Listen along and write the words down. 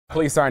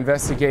Police are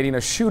investigating a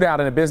shootout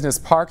in a business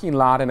parking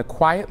lot in a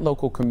quiet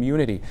local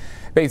community.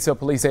 Batesville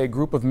Police say a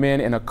group of men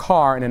in a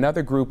car and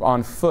another group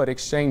on foot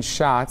exchanged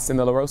shots in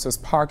the LaRosa's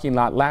parking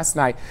lot last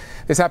night.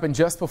 This happened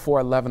just before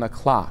 11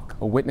 o'clock.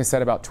 A witness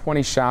said about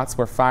 20 shots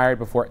were fired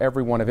before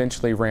everyone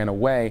eventually ran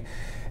away.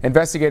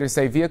 Investigators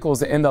say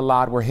vehicles in the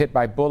lot were hit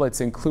by bullets,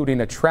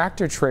 including a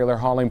tractor trailer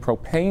hauling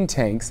propane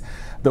tanks.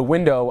 The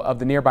window of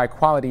the nearby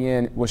Quality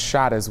Inn was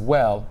shot as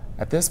well.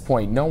 At this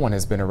point, no one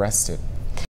has been arrested.